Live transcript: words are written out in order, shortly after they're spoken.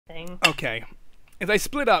thing. Okay. If they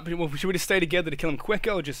split up, should we just stay together to kill them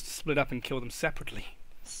quicker, or just split up and kill them separately?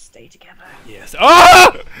 Stay together. Yes.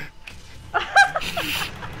 Oh!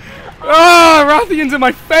 Oh, Rathian's in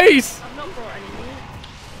my face! I've not brought any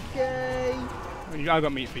meat. Yay! I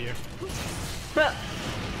got meat for you. Well,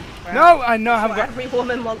 No, I know I haven't got. Every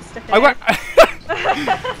woman wants to hear. I got.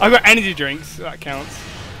 I got energy drinks. So that counts.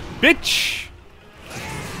 Bitch.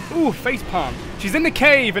 Ooh, face palm. She's in the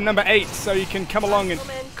cave in number 8, so you can come along and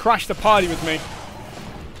crash the party with me.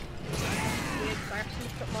 Weird question.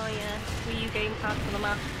 Put my Wii U game pad for the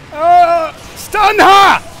map. Stun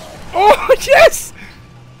her! Oh yes!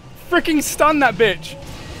 Freaking stun that bitch.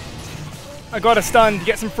 I got a stun. You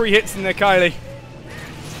get some free hits in there, Kylie.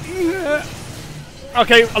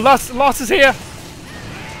 Okay, loss is here.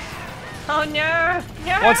 Oh no!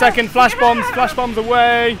 No! 1 second, flash bombs, flash bombs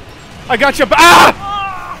away. I got you. Ah! Oh!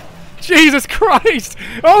 Jesus Christ!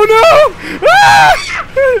 Oh no! Ah!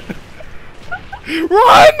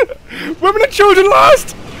 Run! Women and children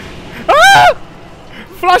last! Ah!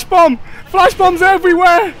 Flash bomb! Flash bombs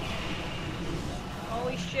everywhere!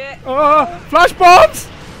 Holy shit! Flash bombs!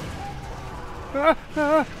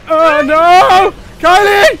 Oh no!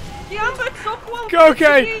 Kylie! The Amber took one.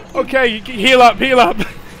 Okay, okay, heal up, heal up.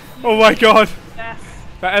 Oh my god. Yes.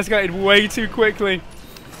 That escalated way too quickly.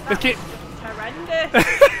 Let's get horrendous.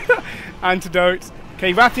 antidote.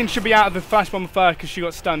 Okay, Rathian should be out of the flash bomb first because she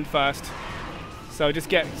got stunned first. So just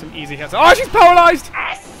get some easy hits. Oh, she's paralyzed!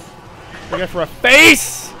 Yes! We go for a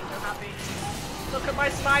face! So happy. Look at my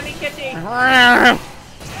smiley kitty.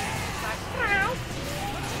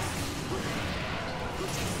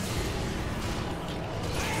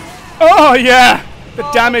 Oh yeah! The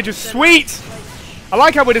damage is sweet! I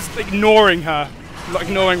like how we're just ignoring her. Not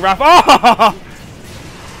ignoring Raph. Oh!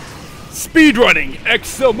 Speedrunning!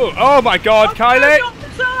 Excel move! Oh my god, Kylie!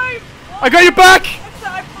 I got your back!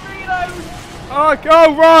 Oh,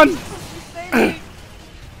 go, run!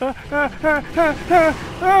 I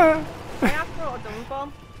have brought a dung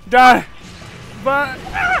bomb. Die! But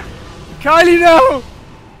Kylie, no!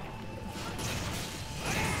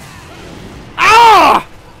 Ah!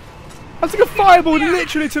 I took a fireball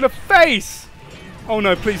literally to the face! Oh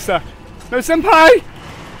no, please, sir. No, senpai!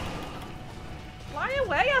 Fly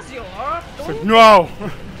away as you are. No!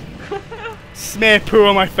 Smear poo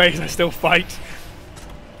on my face, I still fight.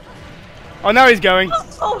 Oh, now he's going.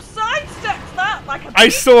 Oh, sidesteps that like a I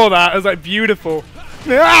saw that, it was like beautiful.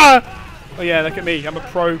 Ah! Oh yeah, look at me, I'm a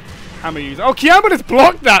pro hammer user. Oh, Kiamba just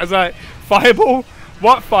blocked that! It's like, fireball?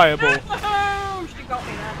 What fireball? Oh, she got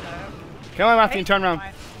me there though. Come on, Matthew, turn around.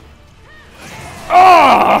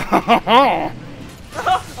 Oh!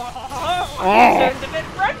 Turned a bit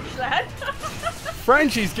French then.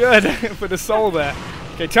 Frenchie's good for the soul there.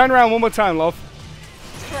 Okay, turn around one more time, love.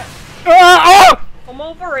 Oh! I'm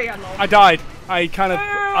over here, love. I died. I kind of.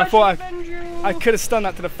 I thought I I could have stunned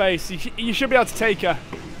that to the face. You should be able to take her.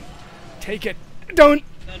 Take it. Don't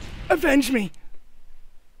avenge me.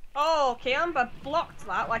 Oh, Kiamba blocked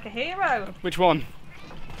that like a hero. Which one?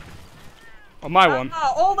 Oh, my one.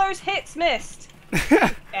 Oh, all those hits missed.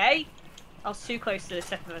 Okay. I was too close to the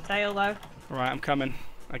tip of the tail though. Right, I'm coming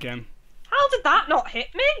again. How did that not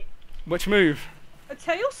hit me? Which move? A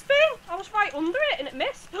tailspin? I was right under it and it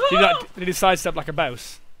missed. Did he sidestep like a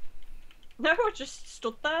mouse? No, I just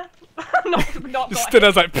stood there. not Just got stood. hit. I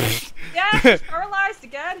was like. Pfft. Yeah, she's paralysed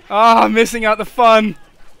again. Ah, missing out the fun.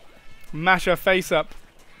 Mash her face up.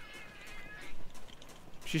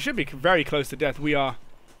 She should be very close to death. We are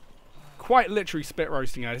quite literally spit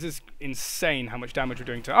roasting her. This is insane how much damage we're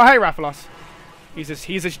doing to her. Oh, hey, Raphalos. He's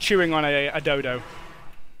just chewing on a dodo.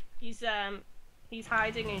 He's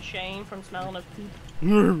hiding in shame from smelling of poop.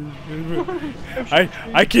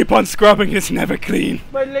 I keep on scrubbing. It's never clean.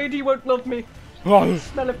 My lady won't love me. Oh.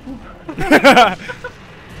 Smell of poop.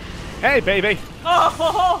 Hey, baby.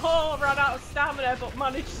 Oh, ran out of stamina, but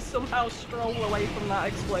managed to somehow stroll away from that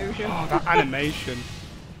explosion. Oh, that animation.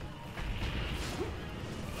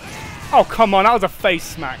 Oh, come on. That was a face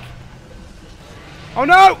smack. Oh,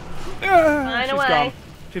 no. She's away. gone.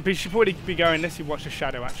 She'd probably be going this. You watch the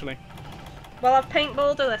shadow, actually. Well, I've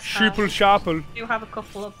paintballed her this time. Schuppel sharpel. I do have a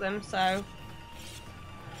couple of them, so...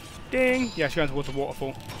 Ding. Yeah, she's going towards the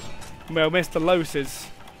waterfall. Well, Mr. Loses.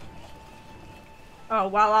 Oh,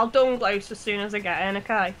 well, I'll dung Los as soon as I get in,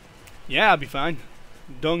 okay? Yeah, I'll be fine.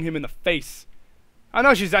 Dung him in the face. Oh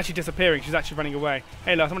no, she's actually disappearing. She's actually running away.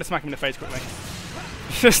 Hey, Los, I'm gonna smack him in the face quickly.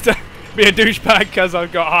 Just to be a douchebag because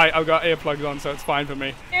I've got earplugs on, so it's fine for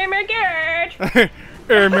me. Oh my god!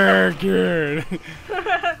 Oh my god!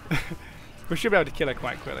 We should be able to kill her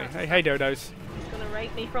quite quickly. Hey, dodos. She's gonna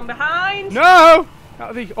rape me from behind. No!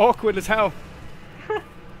 That would be awkward as hell.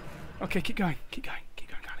 Okay, keep going, Kylie.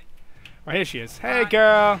 Right, here she is. Hey,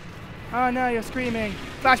 girl. Oh no, you're screaming.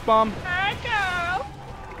 Flash bomb. Hey, girl.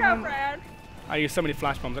 Girlfriend. I used so many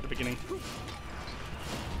flash bombs at the beginning.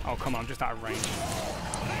 Oh, come on, I'm just out of range.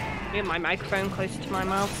 Move my microphone closer to my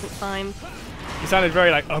mouth sometimes. You sounded very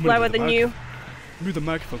like, I'm lower than you. Move the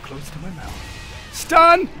microphone closer to my mouth.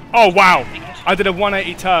 Stun! Oh, wow. I did a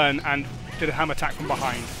 180 turn and did a hammer attack from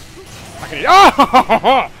behind.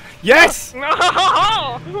 Oh! Yes!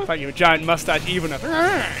 Thank you, a giant mustache, even a...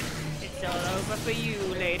 It's all over for you,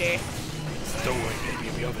 lady. Don't worry, baby,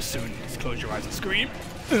 it'll be over soon. Just close your eyes and scream.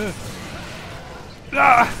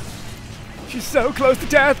 She's so close to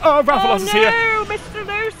death. Oh, Rathalos is here. Oh no, Mr.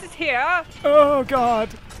 Loose is here. Oh, God.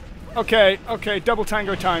 Okay, double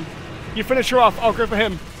tango time. You finish her off, I'll go for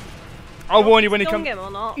him. I'll warn you when he comes. Him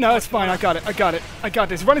or not? No, it's fine, I got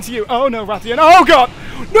this. Run into you. Oh, no, Rathian. Oh, God.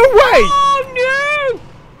 No way. Oh,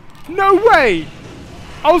 no. No way.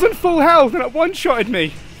 I was in full health and it one-shotted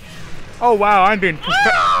me. Oh, wow, I'm being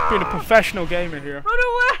a professional gamer here. Run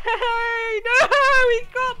away. No, he's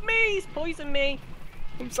got me. He's poisoned me.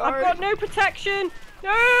 I'm sorry. I've got no protection.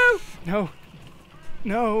 No. No.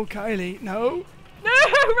 No, Kylie, no. No,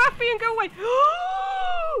 Rathian, go away.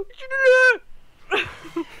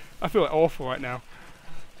 I feel awful right now.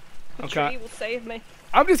 The tree will save me.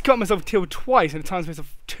 I've just got myself killed twice in a time space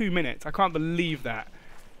of 2 minutes. I can't believe that.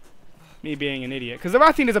 Me being an idiot. Because the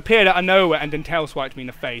Rathian has appeared out of nowhere and then tail swiped me in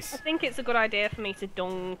the face. I think it's a good idea for me to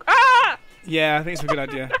dunk. Ah! Yeah, I think it's a good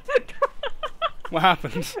idea. What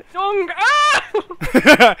happened? Dunk!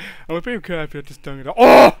 Ah! I'm a bit okay if you're just dunking it.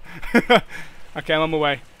 Oh! Okay, I'm on my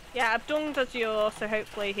way. Yeah, I've dunged Azure, so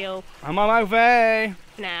hopefully he'll... I'm on my way.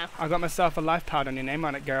 No. I got myself a life powder on your name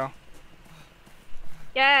on it, girl.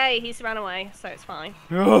 Yay, he's ran away, so it's fine.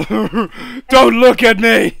 Don't look at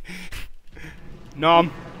me!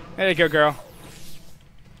 Nom. There you go, girl.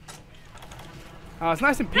 Oh, it's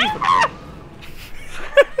nice and peaceful.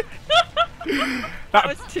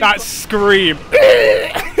 that scream.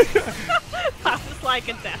 That was like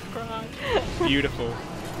a death cry. Beautiful.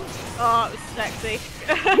 Oh, it was sexy.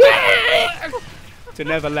 To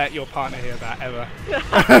never let your partner hear that, ever.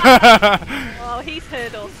 Well, he's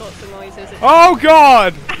heard all sorts of noises. Oh,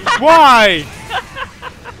 God! Why?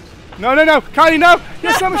 No, Kylie, no!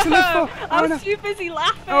 There's so much to live for! I was too busy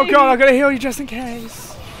laughing! Oh, God, I gotta heal you just in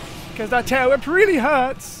case. Because that tail whip really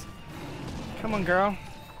hurts. Come on, girl.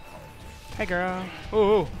 Hey, girl.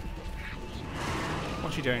 Ooh.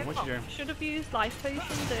 What's she doing? Should have used life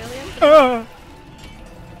potions earlier.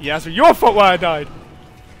 Yeah, so your fault why I died.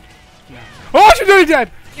 No. Oh, she's nearly dead!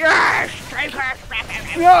 Yes!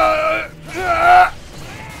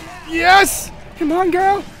 Yes! Come on,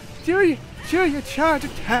 girl! Do your charge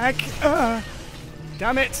attack!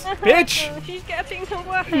 Damn it, bitch! She's getting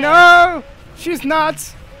away! No! She's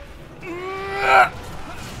not!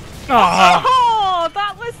 Oh,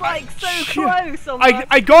 that was like so close!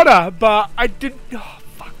 I got her, but I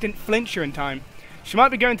didn't flinch her in time. She might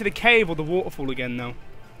be going to the cave or the waterfall again, though.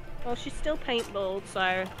 Well, she's still paintballed,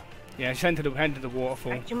 so... Yeah, she's headed to the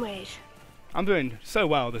waterfall. I'm doing so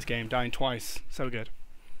well this game, dying twice. So good.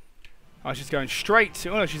 Oh, she's going straight to...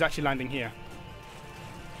 Oh, no, she's actually landing here.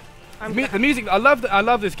 The music... I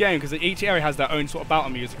love this game because each area has their own sort of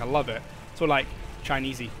battle music. I love it. Sort of like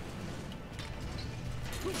Chinesey.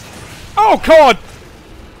 Oh, God!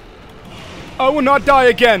 I will not die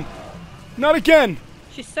again. Not again.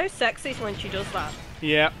 She's so sexy when she does that.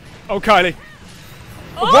 Yeah. Oh, Kylie.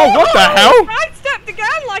 Oh, whoa, what the hell? I stepped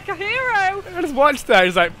again like a hero. I just watched that.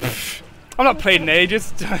 It's like, pfft, I'm not played in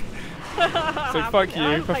ages. So fuck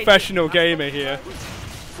you, professional gamer here.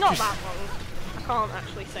 It's not that long. I can't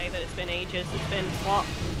actually say that it's been ages. It's been, what,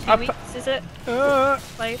 2 weeks, is it? Oh!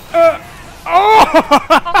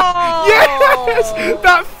 Oh! Yes!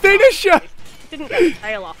 That finisher! Didn't get the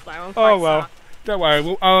tail off though. I'm oh well. sad. Don't worry.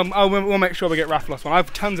 We'll make sure we get Rathalos one. I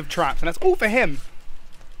have tons of traps, and that's all for him.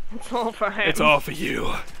 It's all for him. It's all for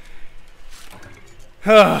you.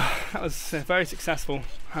 That was a very successful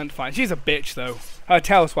hand fight. She's a bitch though. Her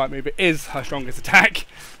tail swipe move is her strongest attack.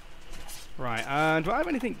 Right, and do I have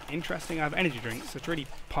anything interesting? I have energy drinks. It's really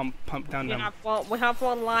pump down them. We have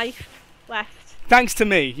one life left. Thanks to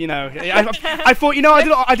me, you know. I thought, you know,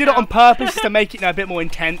 I did it on purpose to make it a bit more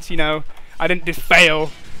intense, you know. I didn't just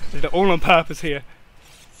fail. I did it all on purpose here.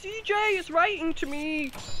 CJ is writing to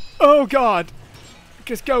me. Oh God.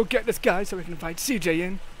 Just go get this guy so we can invite CJ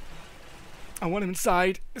in. I want him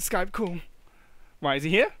inside the Skype call. Right, is he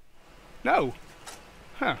here? No.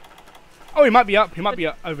 Huh. Oh, he might be up. He might be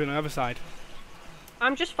up over on the other side.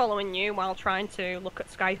 I'm just following you while trying to look at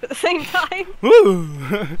Skype at the same time.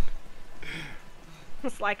 Woo!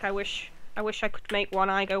 It's like I wish I wish I could make one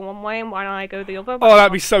eye go one way and one eye go the other. Oh,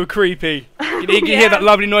 that'd be so creepy. You can hear that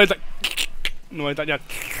lovely noise, like noise, like yeah.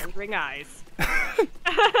 Wandering eyes.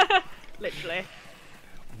 Literally.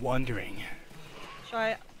 Wandering. Shall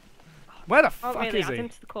I? Where the I can't fuck really is add he? him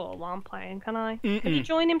to the call while I'm playing, can I? Can he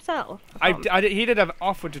join himself? He did have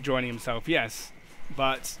offered to join himself, yes,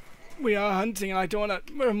 but we are hunting, and I don't want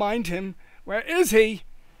to remind him. Where is he?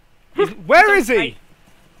 Where is he?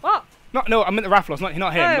 What? No, I meant the Rafflos, not him.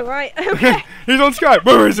 Oh, right. Okay. He's on Skype.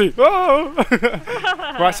 Where is he? Oh!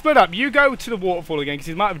 Right, split up. You go to the waterfall again, because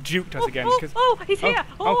he might have juked us again. He's here.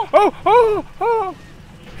 Oh!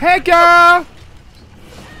 Hey, girl!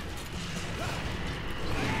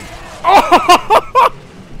 Oh!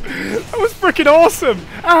 That was freaking awesome.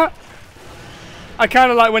 I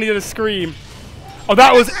kind of like when he did a scream. Oh,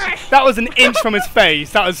 that was an inch from his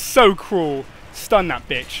face. That was so cruel. Stun that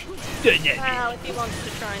bitch. Well, if he wants to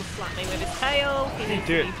try and slap me with his tail, he needs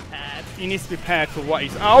to be prepared. He needs to be prepared for what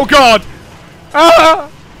he's... Oh, God! Ah!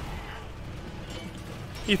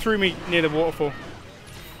 He threw me near the waterfall.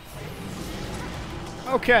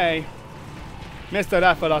 Okay. Mr.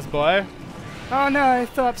 Raffles boy. Oh, no, he's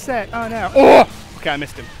so upset. Oh, no. Oh! Okay, I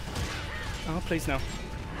missed him. Oh, please, no.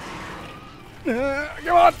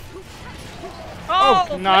 Come on!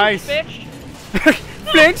 Oh, nice.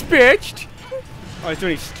 Flinch bitched! Oh, he's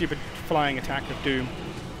doing his stupid flying attack of doom.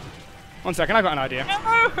 1 second, I've got an idea.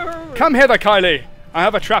 No. Come here, Kylie. I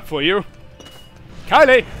have a trap for you.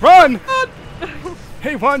 Kylie, run!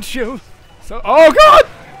 He wants you. So, oh God!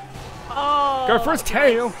 Oh, go for his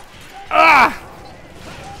tail. Ah!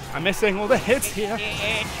 I'm missing all the hits here.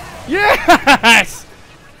 Yes!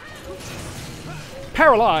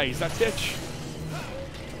 Paralyze that bitch.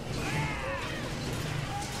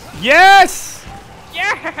 Yes!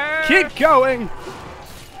 Yeah! Keep going.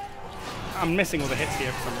 I'm missing all the hits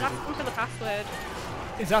here for some reason. Ask him for the password.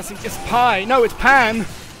 It's Pi. No, it's Pan.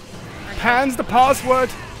 Pan's the password.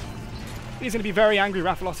 He's going to be very angry,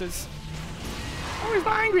 Rafflosses. Oh, he's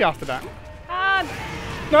not angry after that. Pan!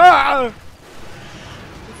 Ah! I'm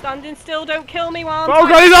standing still, don't kill me while I'm Oh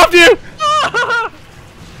God, he's after you!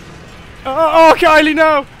 Oh, Kylie,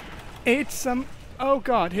 no! It's, oh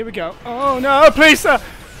God, here we go. Oh no, please, sir!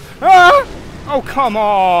 Ah! Oh, come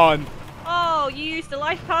on! Oh, you used the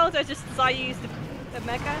life powder just as I used the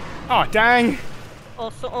mega? Oh, dang!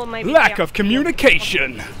 Or maybe lack of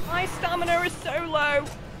communication! My stamina is so low!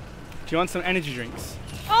 Do you want some energy drinks?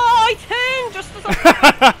 Oh, I turned just as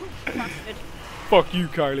I... Bastard. Fuck you,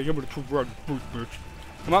 Kylie, I'm gonna run, bitch.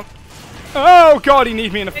 Come on. Oh God, he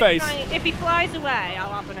needs me in the face. If he flies away,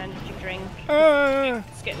 I'll have an energy drink.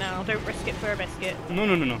 Risk it now, don't risk it for a biscuit.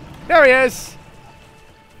 No. There he is!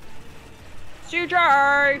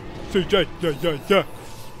 CJ! CJ, yeah.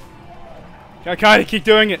 Yeah, Kylie, keep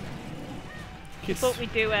doing it. I thought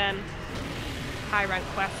we'd do high rank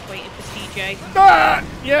quest waiting for CJ. Ah!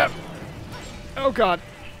 Yep. Oh God.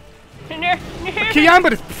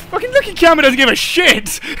 Kiyama, fucking look at Kiyama doesn't give a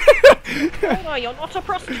shit! Oh, you're not a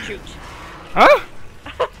prostitute. Huh?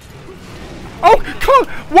 Oh, come on!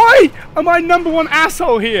 Why am I #1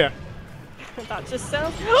 asshole here? That just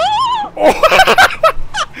sounds... Oh.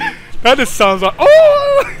 That just sounds like...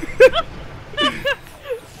 Oh!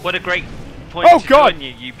 What a great point to join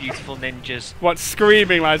you beautiful ninjas. What,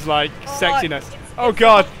 screaming as like sexiness? It's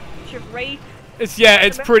God.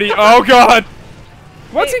 It's pretty... Oh God!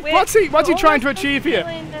 What's he trying to achieve here?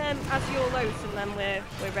 As you're low, and then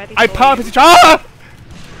we're ready. I purposely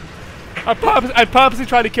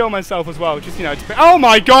tried to kill myself as well. Just, you know, oh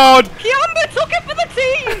my God! Kiamba took it for the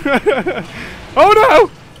team! Oh no!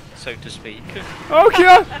 So to speak. Oh,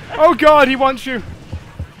 oh God, he wants you.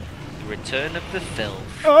 The return of the filth.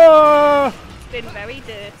 Oh! It's been very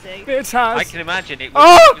dirty. It has. I can imagine it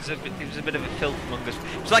was a bit of a filth mongers.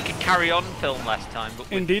 It was like a Carry On film last time, but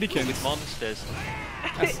with monsters.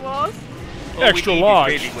 It was. All extra we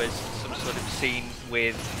large. Really was some sort of scene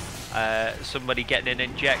with somebody getting an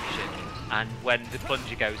injection, and when the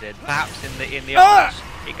plunger goes in, perhaps in the arms,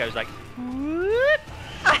 it goes like.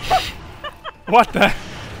 What the?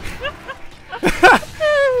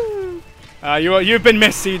 You've been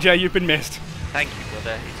missed, CJ. You've been missed. Thank you,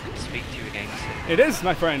 brother. It's good to speak to you again. It is,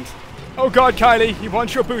 my friend. Oh God, Kylie, he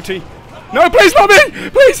wants your booty. No, please, not me!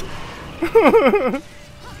 Please!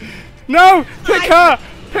 No! Pick her!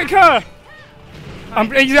 Pick her!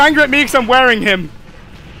 He's angry at me because I'm wearing him.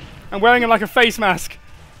 I'm wearing him like a face mask.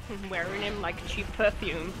 I'm wearing him like cheap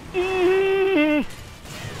perfume. Maybe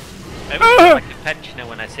like a pensioner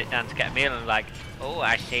when I sit down to get a meal and like, oh,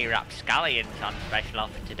 I see rapscallions on special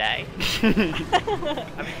offer today.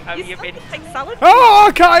 have you been... Salad?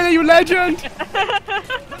 Oh, Kylie, you legend!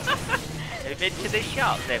 Move into the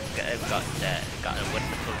shop. They've got a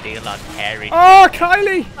wonderful deal on hairy. Oh,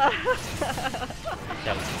 Kylie!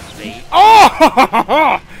 So sweet.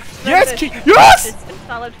 Oh! Yes, yes!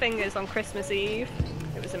 Salad fingers on Christmas Eve.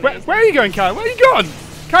 It was amazing. Where are you going, Kylie? Where are you going?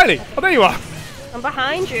 Kylie, oh, there you are. I'm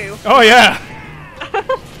behind you. Oh, yeah.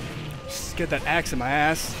 Just get that axe in my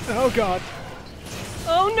ass. Oh, God.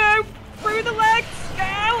 Oh, no. Through the legs.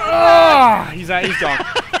 Oh, he's gone.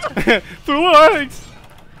 Through the legs.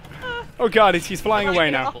 Oh, God, he's flying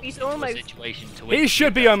away now. He's almost... He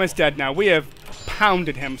should be almost dead now. We have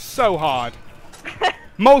pounded him so hard.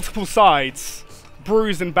 Multiple sides.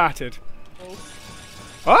 Bruised and battered.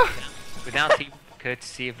 Huh? Without the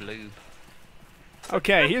courtesy of lube.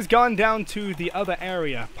 Okay, he has gone down to the other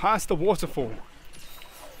area, past the waterfall.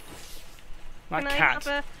 Like Can cat.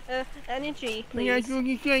 I have energy, please?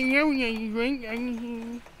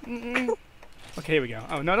 Okay, here we go.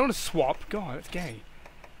 Oh, no, I don't want to swap. God, that's gay.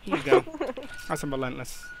 Here you go. That's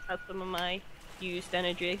relentless. That's some of my used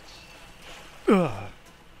energy. Ugh.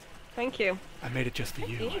 Thank you. I made it just for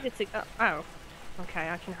you. Needed to go. Oh. Okay,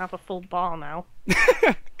 I can have a full bar now.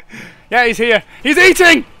 Yeah, he's here. He's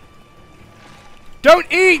eating!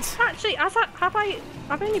 Don't eat! Actually, I've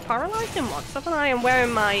only paralysed him once, haven't I? I'm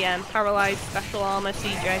wearing my paralysed special armour,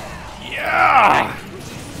 CJ. Yeah!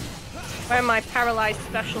 Wearing my paralysed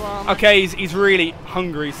special armour. Okay, he's really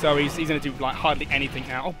hungry, so he's gonna do like hardly anything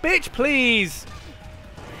now. Oh, bitch, please!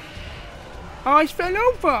 Oh, I fell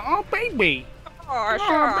over. Oh, baby. Oh,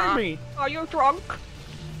 Oh, baby. Are you drunk?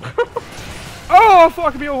 Oh, I thought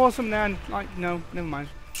I could be all awesome then. Like, no, never mind.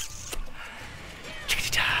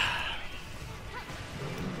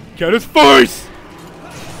 Get his face!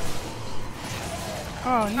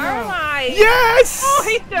 Oh no! Paralyzed. Yes! Oh,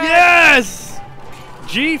 he's dead. Yes!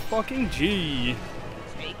 G fucking G.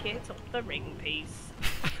 Take it up the ring piece.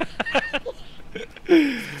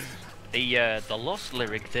 The lost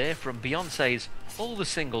lyric there from Beyonce's "All the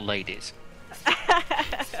Single Ladies."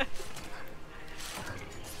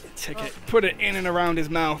 Take it, put it in and around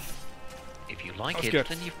his mouth. If you like That's it, good.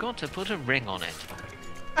 then you've got to put a ring on it.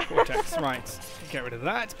 Cortex, right. Get rid of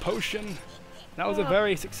that. Potion. That was a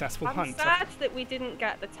very successful I'm hunt. sad that we didn't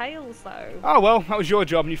get the tails though. Oh well, that was your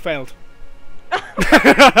job and you failed.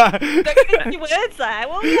 Don't use your words there,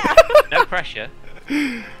 will ya? No pressure.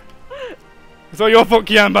 It's all your fault,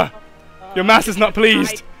 Kiamba. Your master's not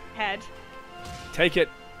pleased. Head. Take it.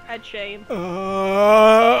 Head shame.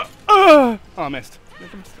 Oh, I missed.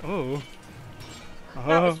 Oh.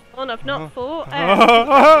 That was fun, I've not fought.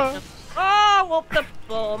 Oh. Oh, up the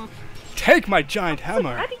bum. Take my giant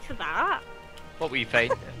hammer. Ready for that. What were you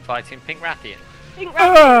fighting? Pink Rathian? Think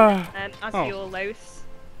right as Oh. you're loose.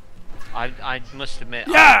 I must admit.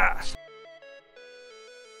 Yeah!